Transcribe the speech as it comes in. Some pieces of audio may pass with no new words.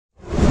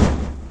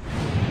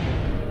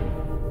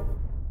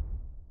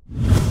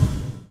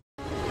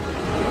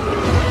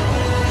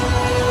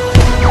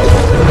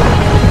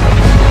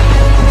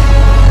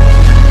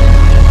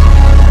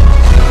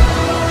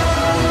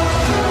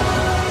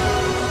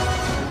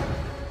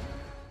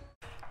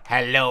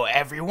Hello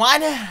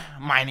everyone,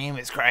 my name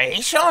is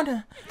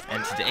Creation,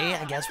 and today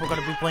I guess we're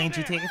gonna be playing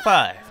GTA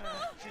 5.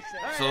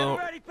 So,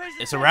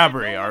 it's a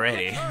robbery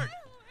already.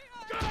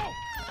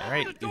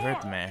 Alright, you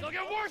heard the man.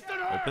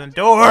 Open the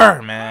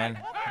door, man.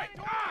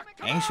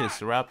 Anxious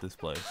to rob this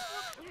place.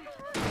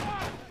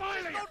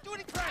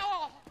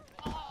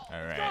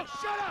 Alright.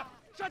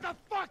 Shut the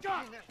fuck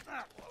up!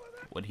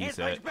 What'd he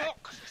say?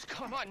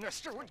 Come on,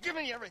 mister, we're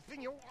giving you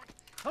everything you want.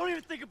 I don't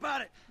even think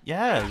about it.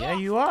 Yeah,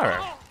 you are.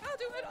 I'll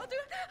do it.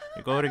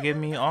 You're going to give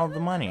me all the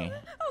money.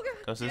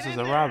 Because this is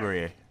a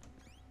robbery.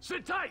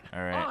 Sit tight.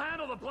 Alright. I'll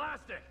handle the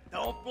plastic.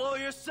 Don't blow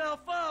yourself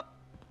up.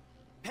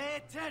 Pay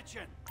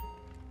attention.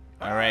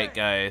 Alright,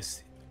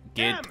 guys.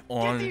 Get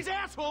on these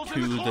assholes to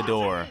the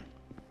door.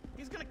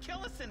 He's gonna kill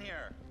us in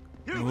here.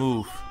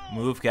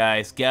 Move,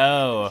 guys.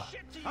 Go.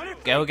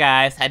 Go,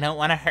 guys. I don't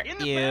want to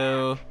hurt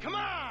you. Come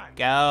on.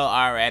 Go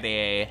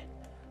already.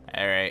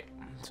 Alright,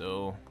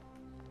 so...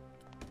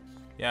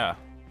 yeah.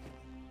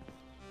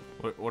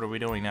 What are we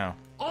doing now?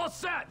 All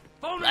set.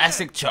 Phone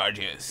Plastic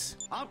charges.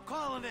 I'm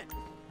calling it.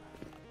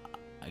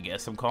 I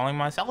guess I'm calling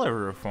my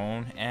cellular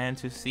phone and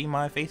to see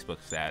my Facebook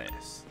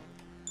status.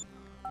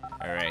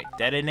 Alright,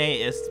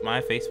 detonate is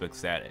my Facebook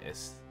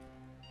status.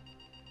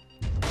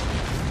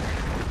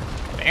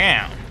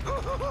 Bam!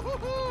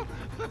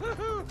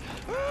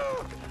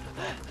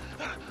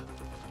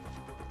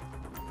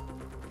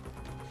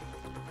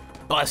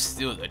 Bust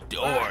through the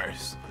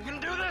doors. You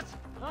gonna do this?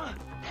 Huh?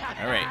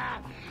 Alright.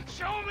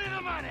 Show me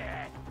the money.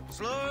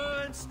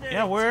 Slow and steady.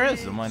 Yeah, where is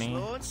T. the money?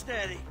 Slow and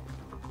steady.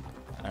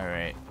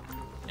 Alright.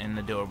 In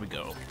the door we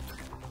go.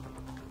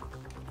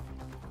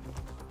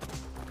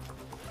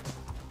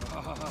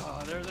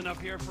 There's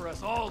enough here for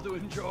us all to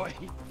enjoy.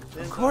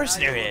 Of course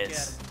there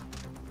is.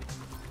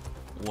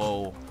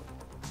 Whoa.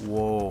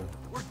 Whoa.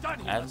 We're done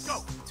here. That's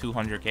Let's go.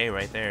 200K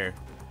right there.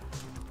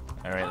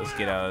 Alright, let's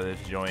get out of this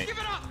joint. Give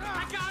it up.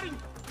 I got him.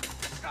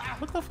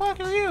 What the fuck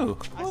are you?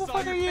 Who the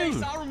fuck are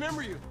you? I'll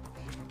remember you.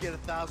 Get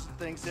 1,000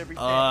 things every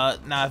day.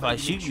 Now if I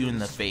shoot you in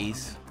the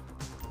face.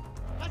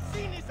 I've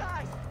seen his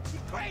eyes. He's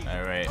crazy.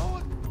 Alright.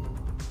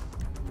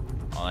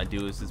 All I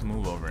do is just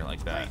move over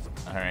like that.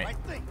 Alright.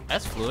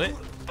 That's fluid.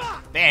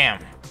 Bam!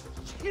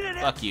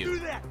 Fuck you. Do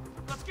that.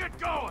 Let's get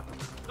going.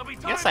 There'll be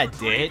time Yes, I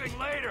for did. grieving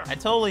later. I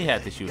totally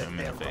had to shoot him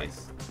in the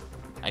face.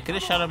 I could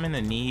have shot him in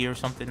the knee or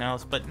something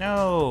else, but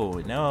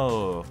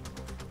no.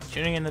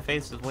 Shooting in the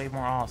face is way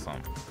more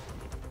awesome.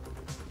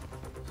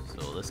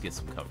 So let's get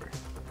some cover.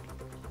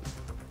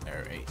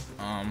 Alright.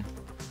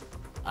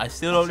 I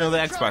still don't know the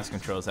Xbox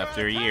controls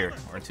after a year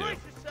or two.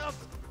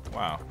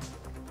 Wow.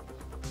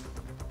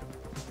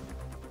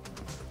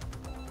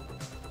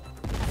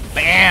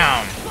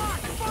 Bam!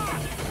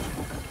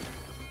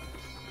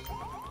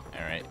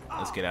 Alright,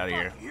 let's get out of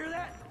here. Hear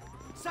that?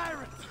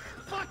 Sirens.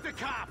 Fuck the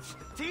cops.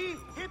 T,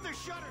 hit the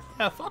shutters.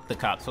 Yeah, fuck the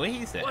cops, what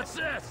he said. What's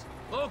this?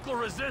 Local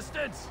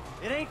resistance?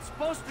 It ain't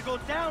supposed to go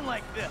down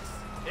like this.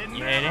 It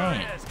Yeah, it never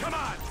ain't. is. Come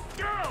on.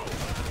 Go.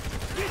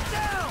 Get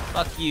down.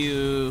 Fuck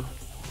you.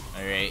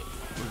 Alright,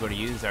 we're gonna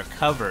use our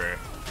cover,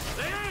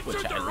 They answered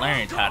which I the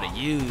learned wrong how to call.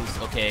 use.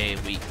 Okay,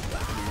 we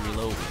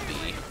reload with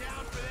B.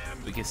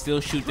 We can still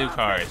shoot their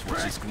cars, which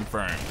is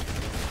confirmed.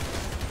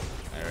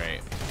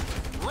 Alright.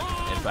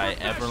 Wrong If I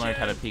ever learned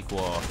how to position. peek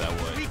walls, I We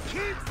would. keep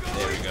going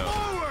There we go.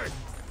 forward.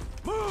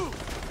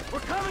 Move. We're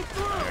coming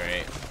through.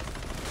 Alright.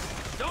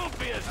 Don't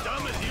be as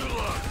dumb as you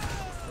look.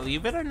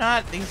 Believe it or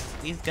not,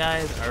 these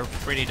guys are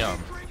pretty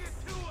dumb.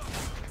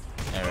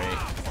 Alright.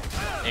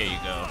 There you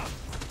go.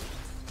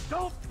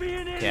 Don't be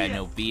an idiot. Yeah,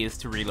 no, B is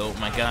to reload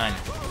my gun.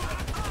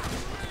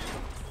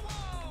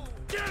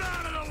 Get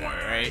out of the way.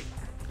 Alright.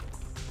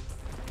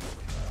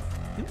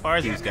 Who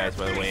are these guys,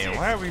 by the way, and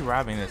why are we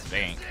robbing this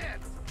bank?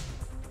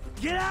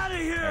 Get out of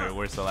here. Alright,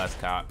 where's the last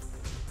cop?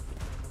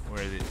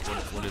 Where is it?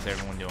 What is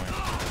everyone doing?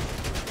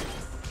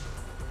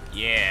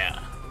 Yeah.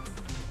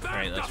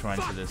 Alright, let's run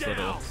to this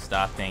little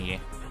stop thingy.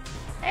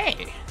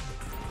 Hey!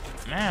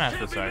 Man, I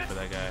feel sorry for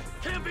that guy.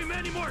 Can't be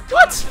many more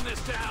What? cops in this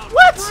town.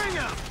 What? Bring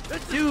 'em.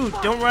 This is Dude,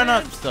 fun, don't run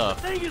man. up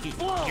stuff. The thing is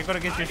blown. You're gonna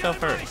get I yourself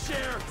got my hurt.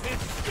 share.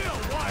 It's still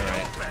wide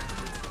Alright. open.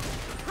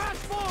 Press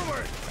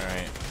forward.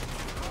 Alright.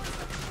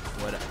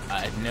 What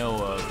I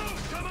know of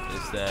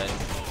is that...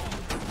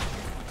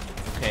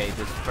 okay,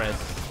 just press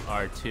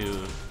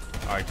R2,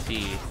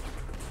 RT.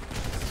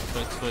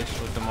 Switch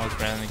with the most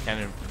random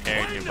kind of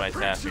character by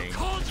tapping.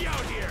 Called you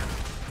out here.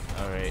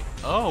 Alright.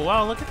 Oh,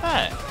 wow, look at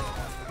that.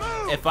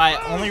 If I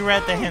only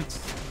read the hints,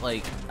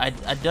 like,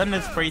 I'd done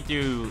this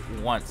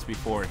playthrough once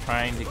before,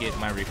 trying to get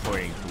my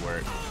recording to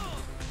work.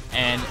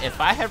 And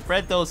if I had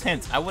read those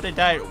hints, I would have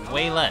died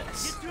way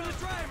less. Get to the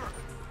driver.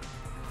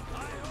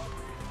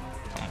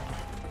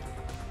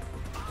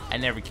 I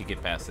never could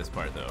get past this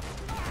part, though.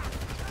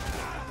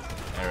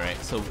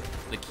 Alright, so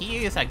the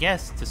key is, I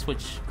guess, to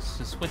switch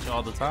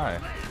all the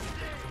time.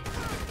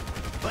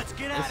 Let's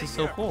get out This of is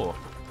here. so cool.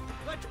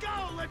 Let's go.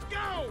 Let's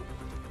go.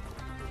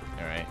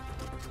 Alright.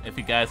 If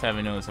you guys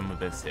haven't noticed, I'm a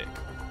bit sick.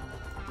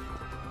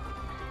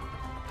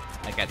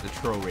 I got the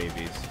troll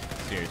rabies.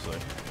 Seriously.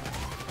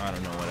 I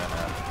don't know what I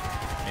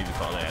have. Maybe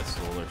call that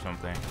soul or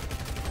something.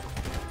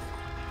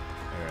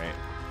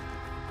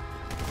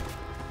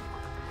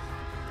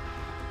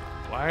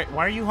 Alright.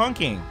 Why are you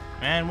honking?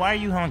 Man, why are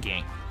you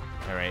honking?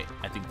 Alright,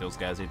 I think those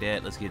guys are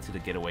dead. Let's get to the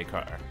getaway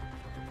car.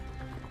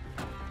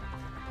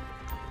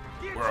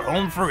 We're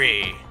home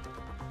free.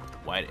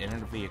 Why'd enter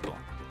the vehicle?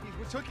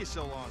 What took you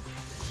so long?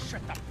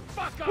 Shut the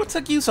fuck up! What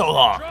took you so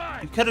long?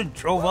 You could have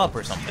drove up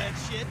or something. That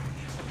shit?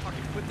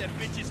 Fucking put that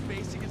bitch's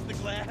face against the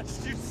glass.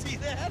 Did you see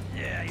that?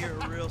 Yeah, you're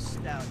a real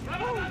stout.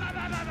 What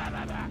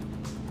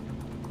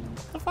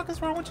the fuck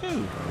is wrong with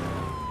you?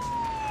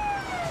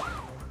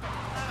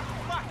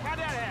 Fuck, how'd that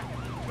happen?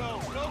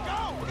 Go, go,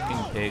 go!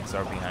 Fucking pigs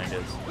are behind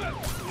us.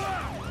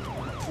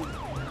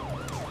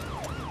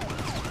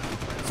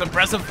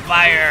 Suppressive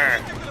fire!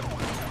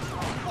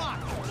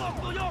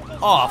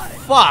 Oh,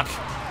 fuck!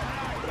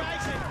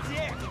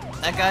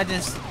 That guy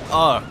just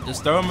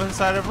throw him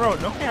inside the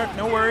road.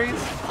 No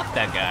worries. Fuck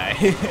that guy.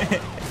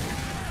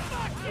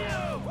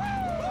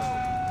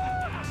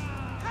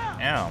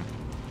 Damn.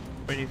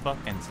 Pretty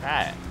fucking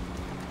sad.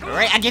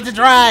 Alright, I get to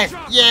drive!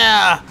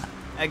 Yeah!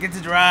 I get to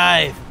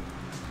drive!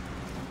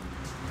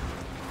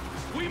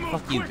 We move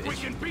Fuck you, quick, we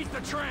bitch. can beat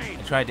the train.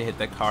 I tried to hit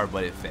the car,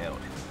 but it failed.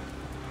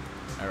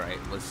 Alright,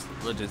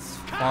 we're just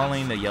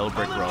following the yellow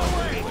brick road.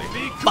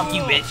 Be Fuck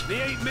you, cool. bitch!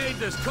 They ain't made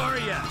this car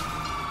yet.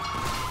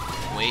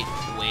 Wait.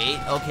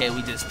 Okay,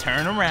 we just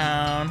turn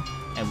around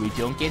and we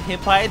don't get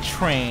hit by a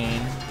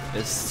train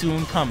that's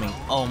soon coming.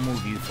 Oh,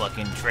 move, you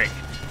fucking trick.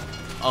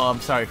 Oh,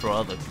 I'm sorry for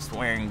all the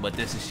swearing, but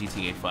this is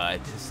GTA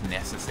 5. This is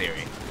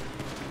necessary.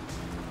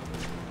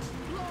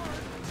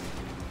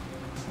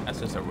 That's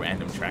just a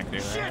random tractor.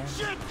 Shit!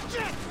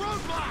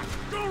 Roadblock!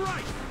 Go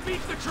right!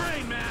 Beat the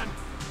train, man!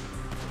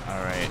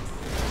 Alright.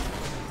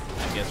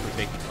 I guess we're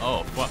taking...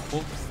 Oh, fuck.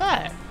 What was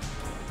that?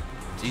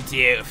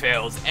 GTA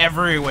fails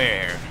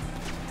everywhere.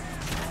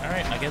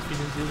 Alright, I guess we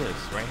can do this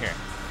right here.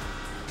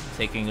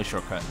 Taking a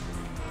shortcut.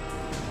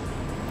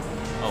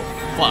 Oh,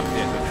 fuck,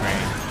 there's a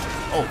train.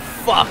 Oh,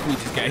 fuck, we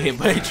just got hit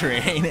by a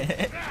train.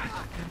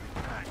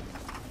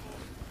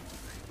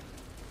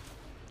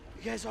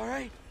 You guys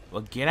alright?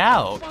 Well, get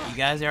out. You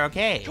guys are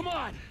okay. Come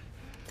on!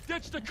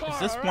 Ditch the car! It's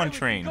just all one right? We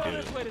train, can go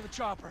dude. this way to the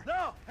chopper.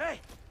 No,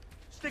 hey!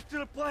 Stick to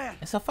the plan!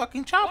 It's a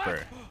fucking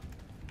chopper.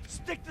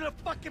 Stick to the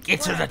fucking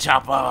Get to plan! the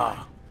chopper.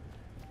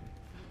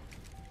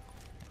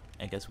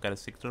 I guess we gotta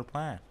stick to the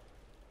plan.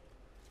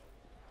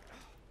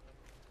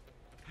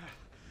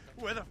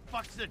 Where the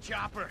fuck's the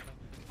chopper?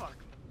 Fuck.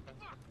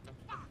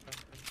 I'm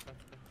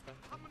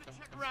gonna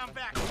check around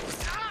back.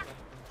 Ah!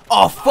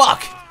 Oh,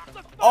 fuck.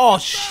 Oh,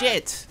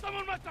 shit.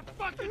 Someone must have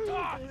fucking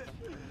talked!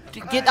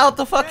 Get out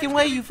the fucking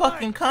way, you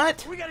fucking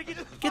cunt. We gotta get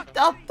to the Get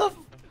out the...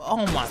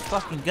 Oh my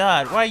fucking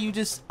god. Why you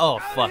just... Oh,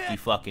 fuck, you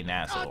fucking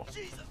asshole. Oh,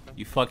 Jesus.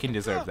 You fucking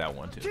deserve that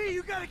one, too. T,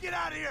 you gotta get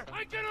out of here!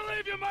 I'm gonna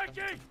leave you,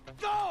 Mikey!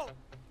 Go!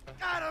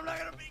 God, I'm not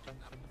gonna be... I'm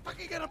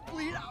fucking gonna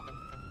bleed out.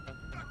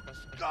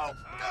 Go!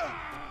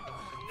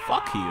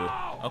 Fuck you.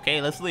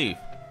 Okay, let's leave.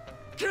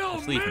 Kill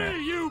Let's leave, me,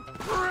 man. you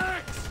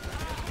pricks!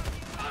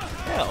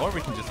 Yeah, or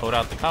we can just hold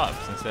out the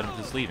cops instead of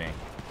just leaving.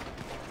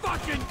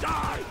 Fucking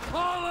die!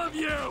 All of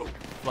you!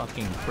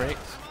 Fucking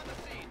pricks.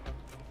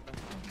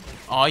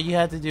 All you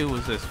had to do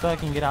was just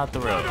fucking get out the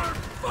road.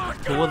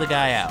 Pull the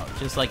guy out,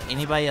 just like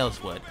anybody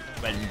else would.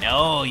 But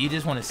no, you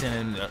just want to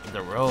send him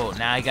the road.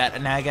 Now I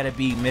gotta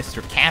be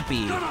Mr.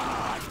 Campy,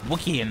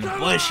 Wookie in the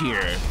bush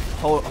here,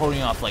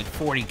 holding off like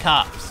 40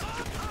 cops.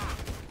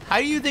 How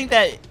do you think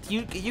that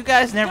you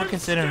guys never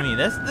consider me?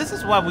 This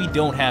is why we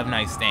don't have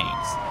nice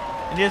things.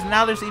 And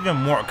now there's even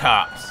more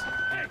cops.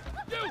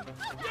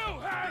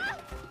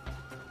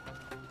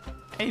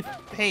 Hey, you,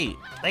 hey!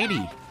 Hey,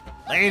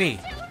 lady.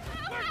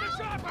 Where's the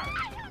chopper?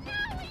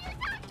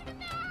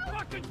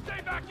 Fucking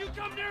stay back! You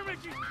come near me,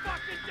 she's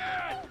fucking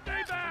dead!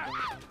 Stay back!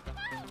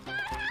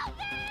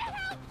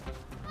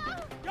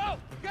 Go!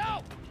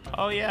 Go!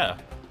 Oh yeah.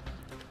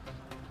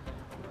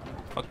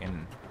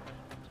 Fucking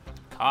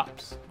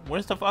cops.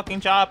 Where's the fucking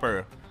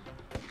chopper?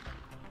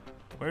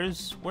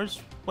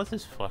 What's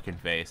his fucking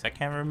face? I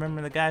can't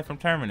remember the guy from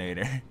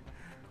Terminator.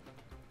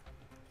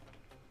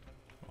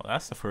 Well,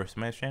 that's the first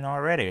mission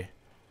already.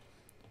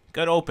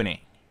 Good opening.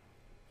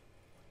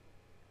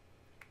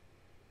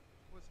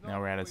 Now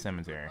we're at a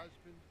cemetery.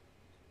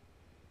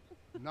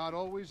 Not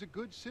always a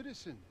good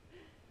citizen.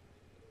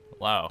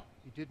 Wow.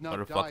 He did not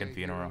What a die fucking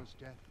funeral. hero's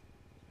death.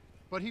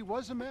 But he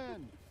was a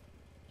man.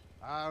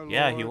 Our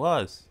Yeah, Lord he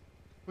was.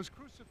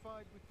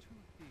 crucified with 2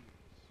 thieves.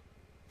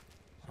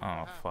 So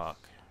Oh, perhaps fuck.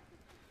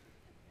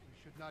 We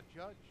should not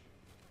judge.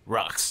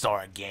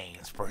 Rockstar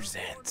Games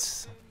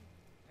presents.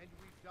 And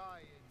we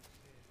die in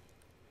sin.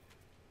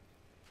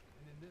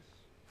 And in this,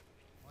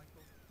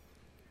 Michael,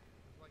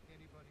 is like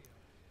anybody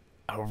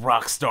else. A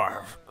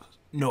Rockstar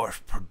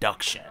North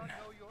production. I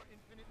know your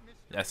infinite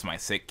mystery, That's my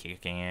sick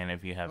kicking in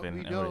if you but we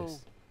haven't know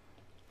noticed.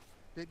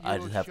 that I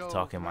you'll just have to show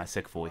talk in my mercy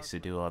sick to our voice to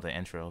do all the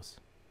intros.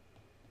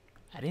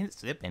 I didn't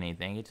skip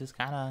anything, it just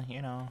kinda,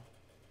 you know.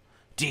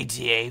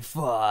 GTA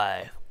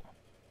 5.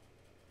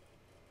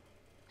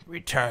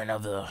 Return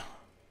of the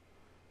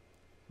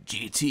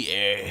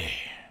GTA.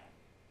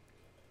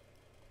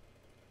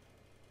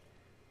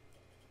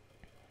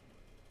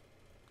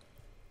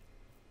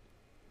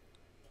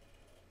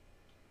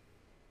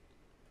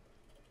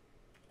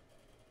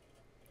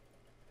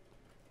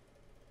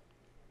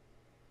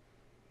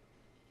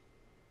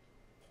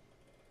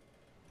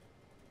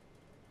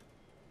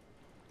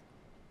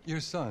 Your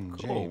son,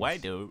 Cool, James.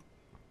 white dude.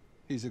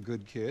 He's a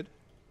good kid.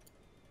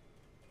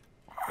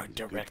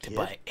 Directed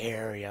by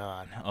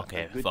Arion.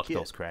 Okay, good fuck kid.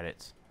 those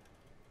credits.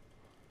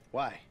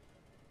 Why?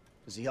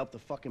 Does he help the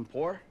fucking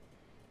poor?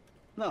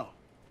 No.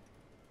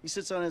 He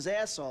sits on his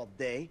ass all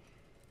day,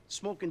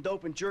 smoking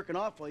dope and jerking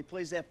off while he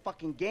plays that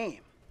fucking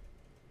game.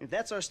 If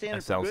that's our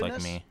standard That sounds for like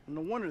goodness, me.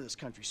 no wonder this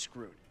country's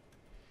screwed.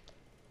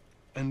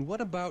 And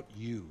what about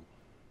you?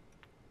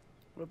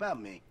 What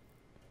about me?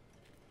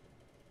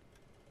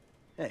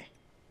 Hey.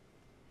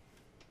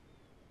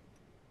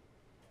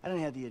 I don't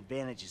have the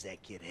advantages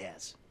that kid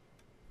has.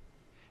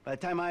 By the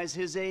time I was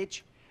his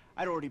age,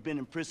 I'd already been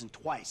in prison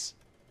twice.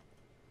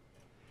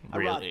 I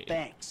robbed Really?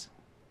 banks.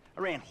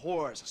 I ran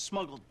whores. I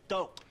smuggled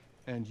dope.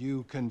 And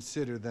you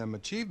consider them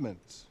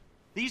achievements?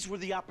 These were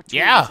the opportunities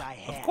Yeah, I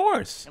had. of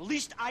course. At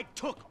least I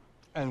took them.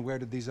 And where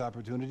did these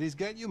opportunities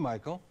get you,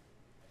 Michael?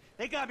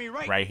 They got me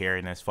right, Right here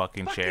in this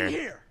fucking chair.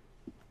 here.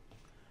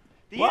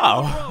 The Wow,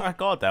 end of the road, I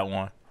got that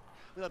one.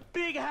 with a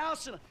big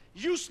house and a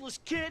useless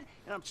kid,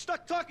 and I'm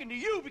stuck talking to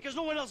you because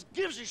no one else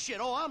gives a shit.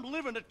 Oh, I'm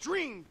living a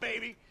dream,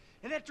 baby.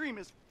 And that dream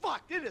is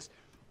fucked. It is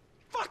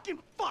fucking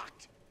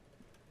fucked.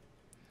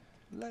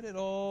 Let it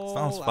all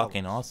Sounds out.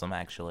 fucking awesome,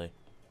 actually.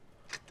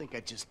 I think I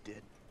just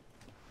did.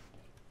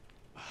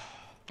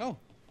 Oh.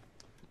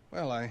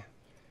 Well, I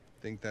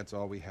think that's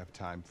all we have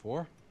time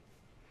for.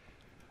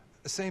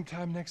 Same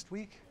time next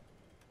week?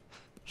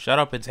 Shut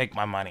up and take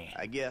my money.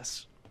 I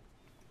guess.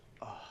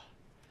 Oh.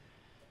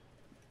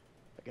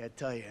 I gotta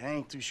tell you, I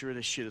ain't too sure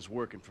this shit is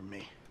working for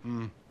me.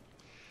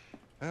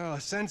 Well,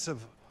 a sense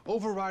of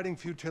overriding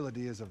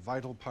futility is a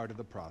vital part of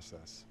the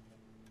process.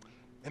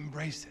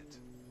 Embrace it.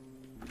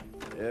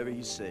 Whatever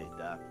you say,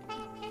 Doc.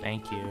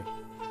 Thank you,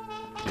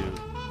 dude.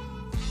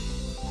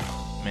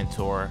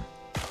 Mentor.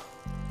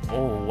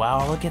 Oh,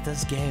 wow, look at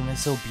this game.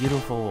 It's so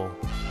beautiful.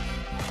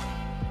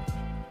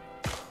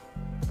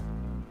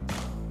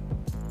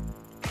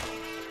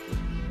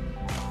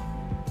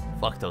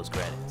 Fuck those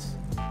credits.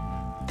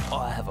 Oh,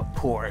 I have a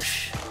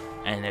Porsche.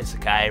 And there's a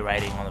guy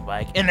riding on the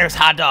bike. And there's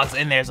hot dogs.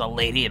 And there's a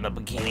lady in a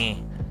bikini.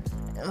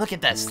 And look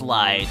at that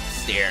slide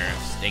stairs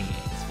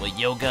thingies with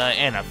yoga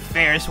and a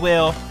Ferris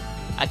wheel.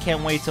 I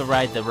can't wait to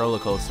ride the roller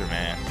coaster,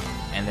 man.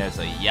 And there's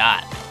a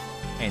yacht.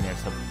 And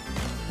there's a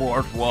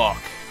boardwalk.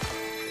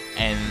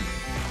 And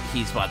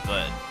he's about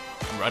to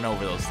run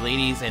over those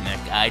ladies. And a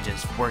guy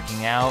just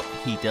working out.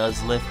 He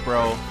does lift,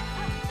 bro.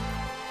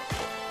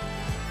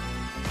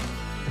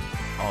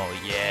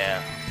 Oh,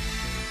 yeah.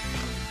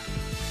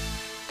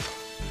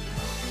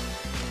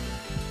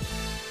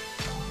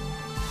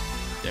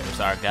 There's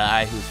our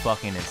guy who's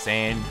fucking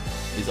insane.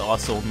 He's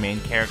also a main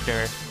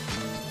character.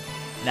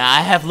 Now,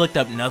 I have looked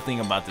up nothing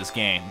about this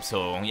game,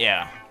 so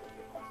yeah.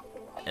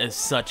 It's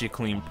such a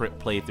clean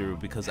playthrough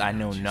because I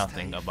know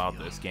nothing about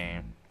this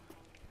game.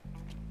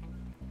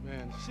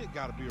 Man, shit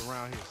gotta be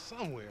around here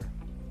somewhere.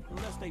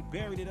 Unless they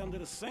buried it under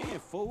the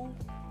sand, fool.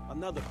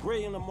 Another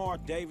brilliant Lamar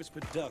Davis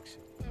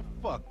production. Man,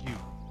 fuck you.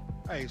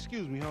 Hey,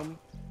 excuse me, homie.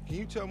 Can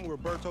you tell me where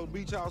Berto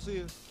Beach House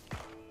is?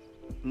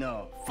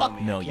 No. Fuck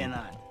homie, no, I you-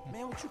 cannot.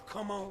 Man, won't you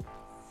come on?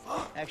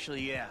 Fuck.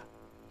 Actually, yeah.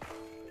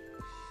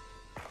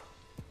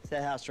 It's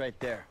that house right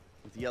there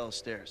with the yellow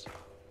stairs.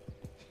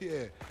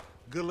 Yeah.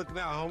 Good looking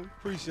out, homie.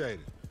 Appreciate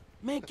it.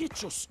 Man,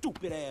 get your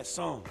stupid ass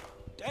on.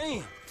 Damn.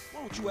 Why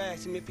don't you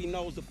ask him if he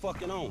knows the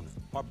fucking owner?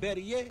 Or better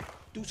yet,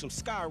 do some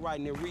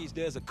skywriting that reads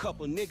there's a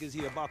couple niggas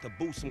here about to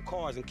boost some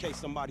cars in case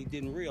somebody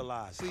didn't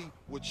realize. See,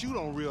 what you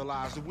don't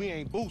realize is we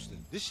ain't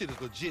boosting. This shit is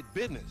legit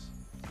business.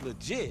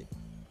 Legit?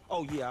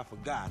 Oh yeah, I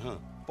forgot, huh?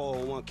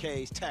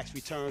 401ks, tax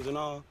returns and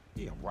all?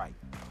 Yeah, right.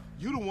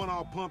 You the one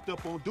all pumped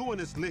up on doing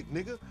this lick,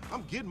 nigga.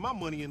 I'm getting my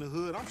money in the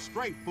hood. I'm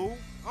straight, fool.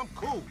 I'm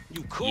cool.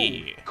 You cool?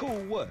 Yeah. Cool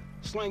what?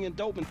 Slinging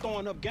dope and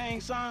throwing up gang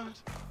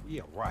signs?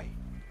 Yeah, right.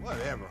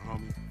 Whatever,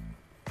 homie.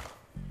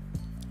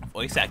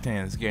 Voice acting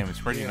in this game is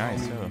pretty Yeah,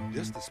 nice, homie. too.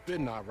 This the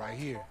spin knot right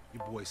here.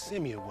 Your boy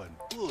Simeon wasn't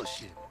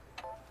bullshit.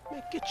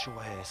 Man, get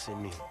your ass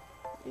in there.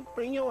 Hey,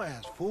 bring your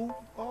ass, fool.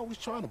 Always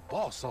trying to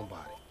boss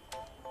somebody.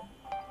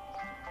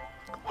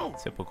 Come on.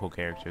 Typical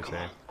characters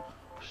there.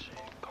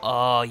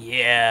 Oh,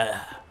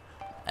 yeah.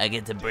 I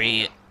get to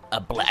be a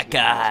black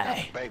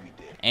guy Baby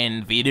did.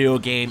 in video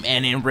game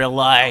and in real All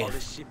life.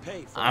 this shit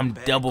paid for I'm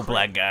bad double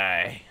credit. black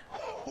guy.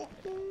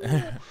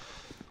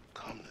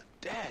 Come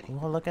to daddy.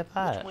 Well, look at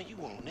that. What you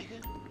want,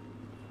 nigga?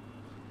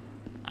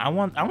 I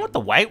want the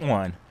white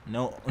one.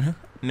 No,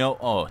 no.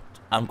 Oh,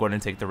 I'm going to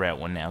take the red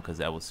one now because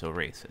that was so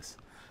racist.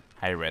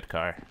 Hi, red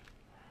car.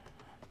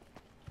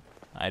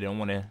 I don't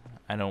want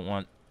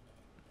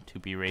to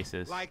be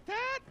racist. Like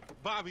that?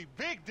 Bobby,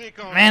 big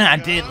dick on Man, I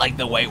nigga, did huh? like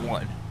the white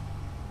one.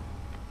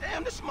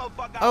 Damn, this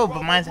motherfucker got Oh, but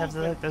rubber mine roof has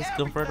and this everything,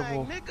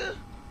 convertible. nigga.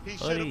 He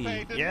should have Hoodie,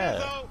 paid the yeah.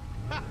 Nizzo.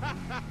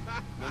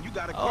 When you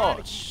gotta Oh, grind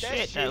to keep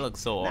shit, shit, that looks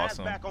so now it's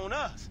awesome. back on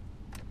us.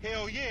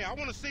 Hell yeah, I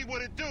want to see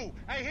what it do.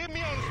 Hey, hit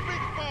me on the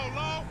speakerphone,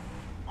 Law.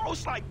 Oh,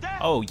 it's like that.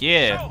 Oh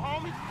yeah. Show,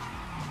 homie.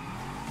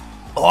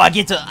 Oh, I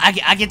get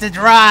to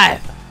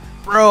drive,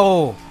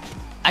 bro.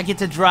 I get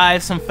to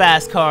drive some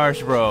fast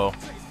cars, bro.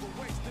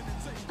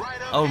 Right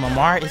Oh,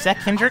 Lamar? Is that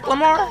Kendrick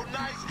Lamar?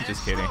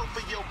 Just kidding.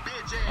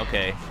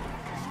 Okay.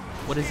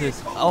 What is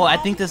this? Oh, I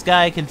think this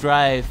guy can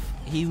drive.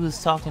 He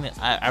was talking to,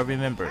 I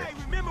remember.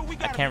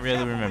 I can't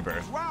really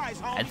remember.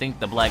 I think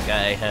the black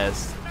guy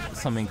has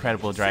some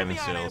incredible driving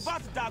skills.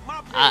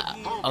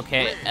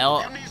 Okay,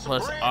 L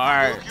plus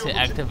R to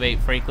activate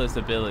Franklin's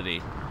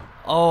ability.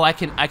 Oh, I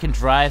can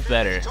drive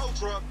better.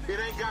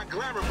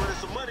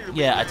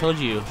 Yeah, I told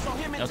you.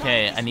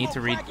 Okay, I need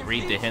to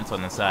read the hints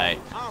on the side.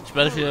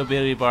 Special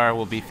ability bar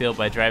will be filled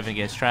by driving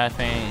against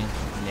traffic,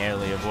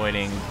 narrowly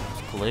avoiding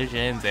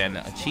collisions, and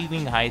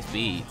achieving high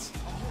speeds.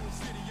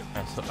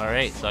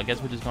 Alright, so I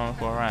guess we're just going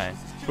for a ride.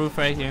 Proof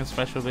Franklin's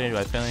special ability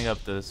by filling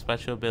up the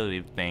special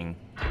ability thing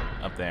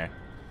up there.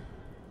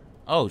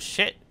 Oh,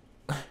 shit.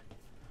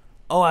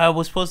 Oh, I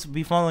was supposed to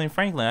be following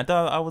Franklin. I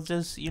thought I was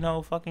just, you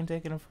know, fucking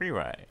taking a free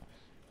ride.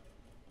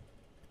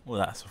 Well,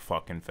 that's a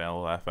fucking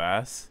fail that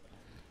fast.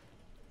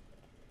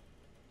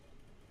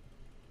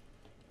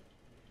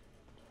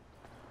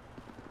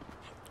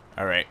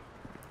 Alright.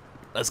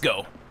 Let's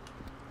go.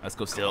 Let's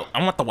go still.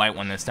 I want the white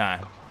one this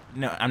time.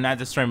 No, I'm not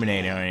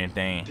discriminating or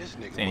anything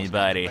to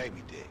anybody.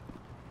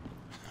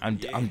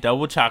 I'm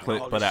double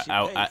chocolate, but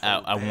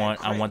I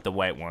want the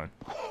white one.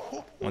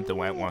 Want the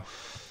white one.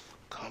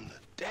 Come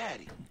to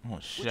daddy. Oh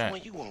shit. Which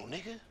one you want,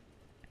 nigga?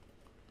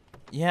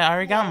 Yeah, I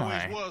already got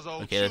mine. Always was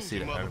old Okay, let's see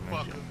choosy, the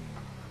motherfucker.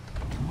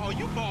 Oh,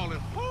 you balling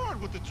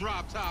hard with the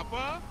drop top,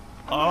 huh?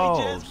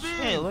 Oh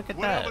shit, look at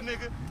that.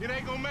 Whatever, nigga. It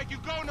ain't gonna make you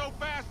go no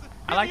faster.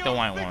 I like the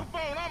white one.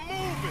 I'm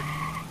moving.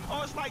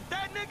 Oh, it's like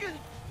that, nigga?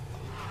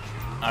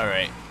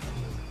 Alright.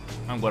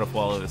 I'm gonna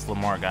follow this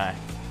Lamar guy.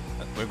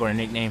 We're gonna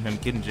nickname him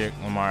Kendrick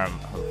Lamar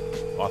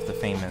off the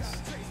famous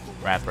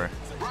rapper.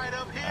 Right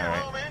up here,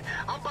 Alright. homie.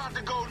 I'm about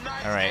to go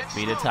nice. Alright, and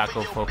Vita slow Taco for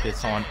your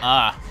focus bitch on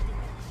ass.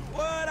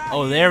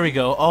 Oh, there we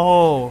go.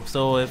 Oh,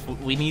 so if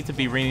we need to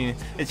be reading,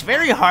 it's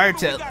very hard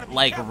to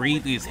like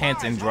read these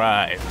hints and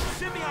drive.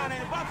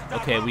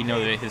 Okay, we know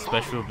that his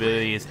special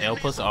ability is L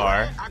plus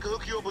R. I can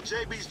hook you up with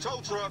JB's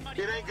tow truck.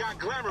 It ain't got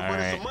glamour, but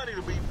Alright. it's some money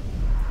to be.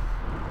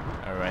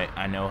 Alright,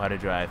 I know how to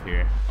drive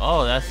here.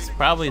 Oh, that's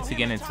probably to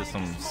get into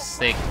some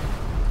sick.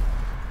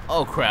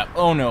 Oh crap.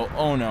 Oh no.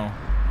 Oh no.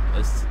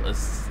 Let's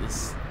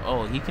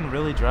oh, he can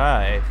really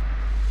drive.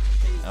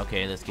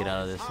 Okay, let's get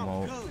out of this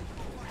mode.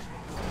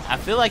 I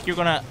feel like you're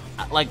gonna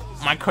like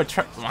my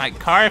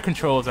car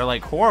controls are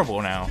like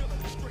horrible now.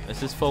 Let's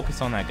just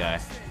focus on that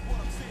guy.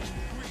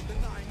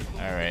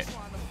 Alright.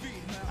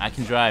 I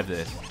can drive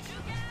this.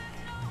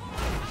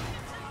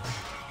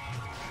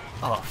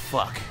 Oh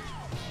fuck.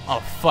 Oh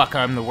fuck,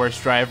 I'm the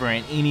worst driver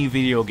in any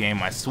video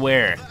game, I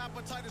swear.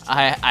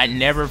 I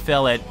never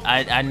fell at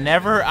I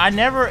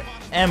never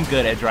am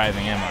good at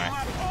driving, am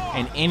I?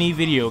 In any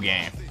video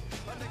game.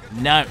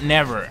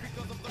 Never.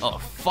 Oh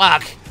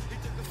fuck.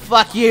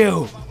 Fuck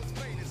you.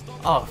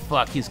 Oh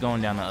fuck, he's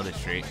going down the other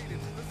street.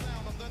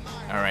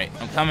 Alright,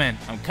 I'm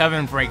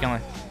coming,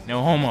 Franklin.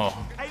 No homo.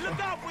 Hey, look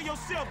out for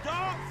yourself,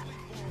 dog.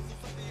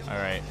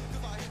 Alright.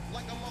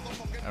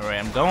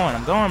 Alright, I'm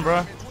going,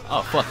 bro.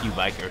 Oh fuck you,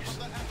 bikers.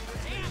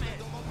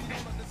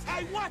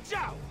 Hey, watch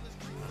out.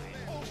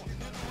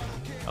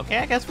 Okay,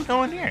 I guess we're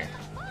going here.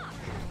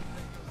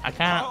 I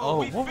kinda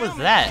oh, what was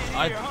that?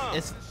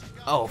 It's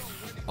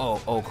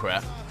oh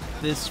crap.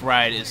 This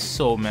ride is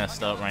so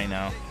messed up right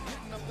now.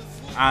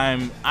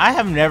 I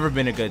have never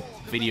been a good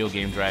video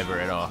game driver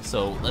at all.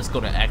 So let's go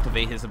to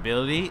activate his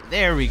ability.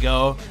 There we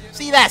go.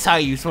 See, that's how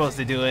you're supposed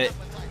to do it.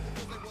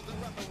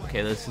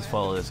 Okay, let's just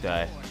follow this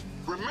guy.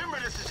 Remember,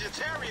 this is your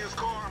Terrier's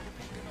car.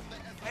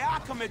 Hey, I'll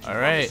come at you All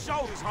right. from the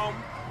shoulders, homie.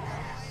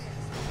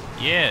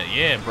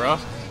 Yeah, bro.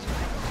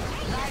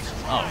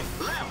 Oh,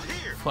 Left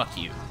here. fuck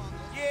you.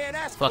 Yeah,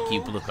 that's Fuck cool.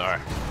 you, blue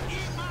car.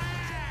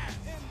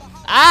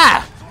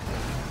 Ah!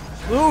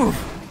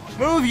 Move!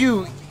 Move,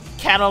 you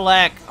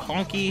Cadillac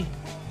honky.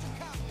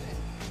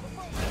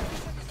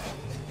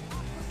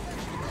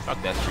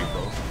 Fuck that street,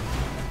 bro.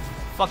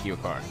 Fuck your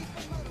car.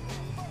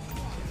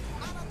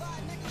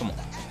 Come on.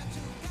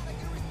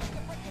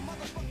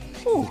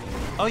 Ooh.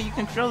 Oh, you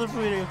control the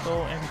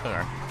vehicle and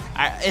car.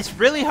 It's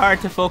really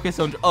hard to focus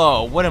on.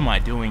 Oh, what am I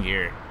doing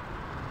here?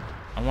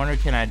 I wonder,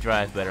 can I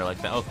drive better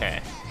like that?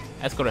 Okay.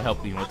 That's gonna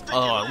help me with.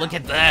 Oh, look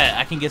at that!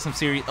 I can get some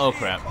serious. Oh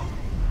crap.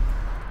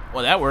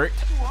 Well, that worked.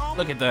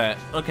 Look at that.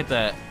 Look at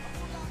that.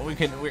 We're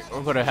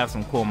gonna have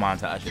some cool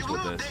montages You with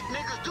little this. dick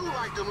niggas do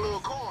like them little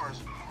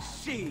cars.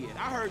 Shit,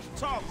 I heard you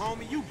talk,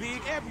 homie. You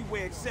big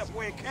everywhere except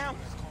where it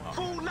counts.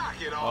 Fool, knock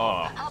it Oh.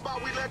 off. How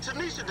about we let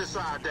Tanisha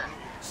decide that?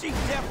 She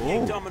definitely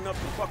ain't Ooh. dumb enough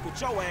to fuck with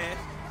your ass.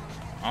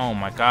 Oh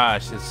my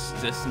gosh, this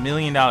 $1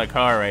 million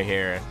car right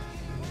here.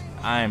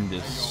 I'm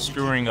just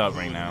screwing up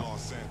right now.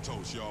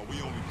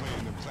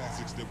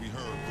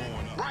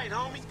 Right,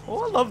 homie?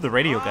 Oh, I love the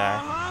radio guy.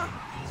 Uh-huh.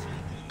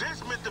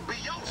 This meant to be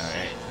your All shit.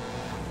 right,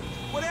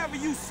 Whatever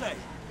you say.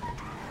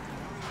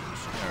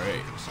 all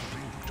right.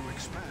 To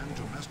expand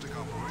domestic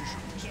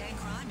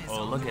operations.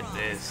 Oh, look at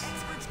this.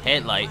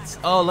 Headlights.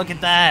 Oh, look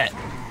at that.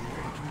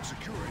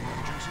 Security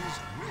agencies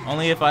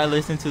Only if I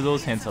listen to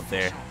those hints up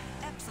there.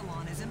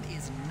 Epsilonism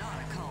is not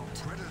a cult.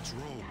 credits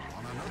roll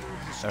on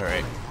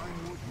Alright.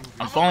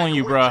 I'm following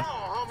you, bro.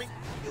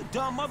 You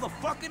dumb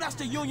motherfucker, that's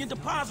the Union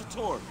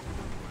Depository.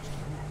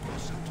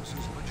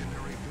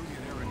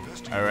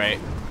 Alright.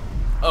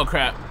 Oh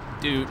crap.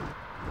 Dude.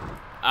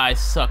 I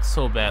suck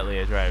so badly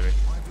at driving.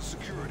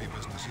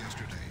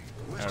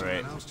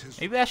 Alright.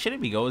 Maybe I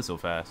shouldn't be going so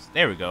fast.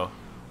 There we go.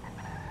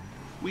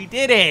 We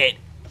did it!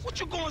 What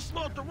you going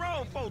slow up the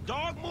road for,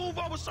 dog? Move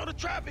over so the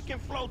traffic can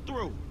flow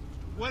through.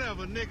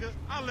 Whatever, nigga.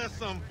 I'll let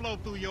something flow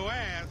through your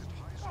ass.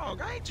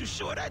 Dog, I ain't too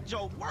sure that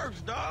joke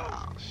works,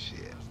 dog. Oh,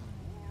 shit.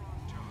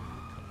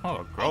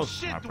 Oh,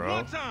 gross, my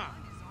bro.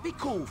 Be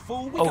cool,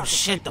 fool. We Oh got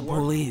shit, the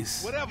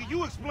police. Whatever,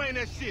 you explain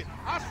that shit.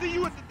 I'll see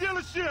you at the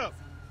dealership.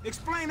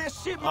 Explain that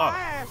shit, my Oh,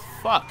 ass.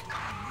 fuck.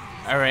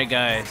 Alright,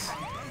 guys.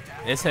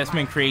 This has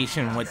been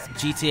Creation with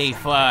GTA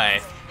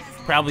 5.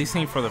 Probably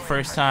seen for the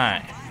first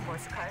time.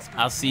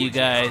 I'll see you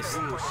guys.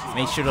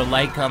 Make sure to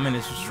like, comment,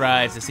 and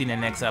subscribe to see the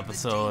next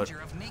episode.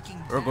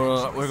 We're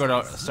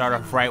gonna start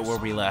off right where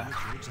we left.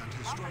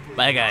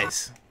 Bye,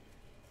 guys.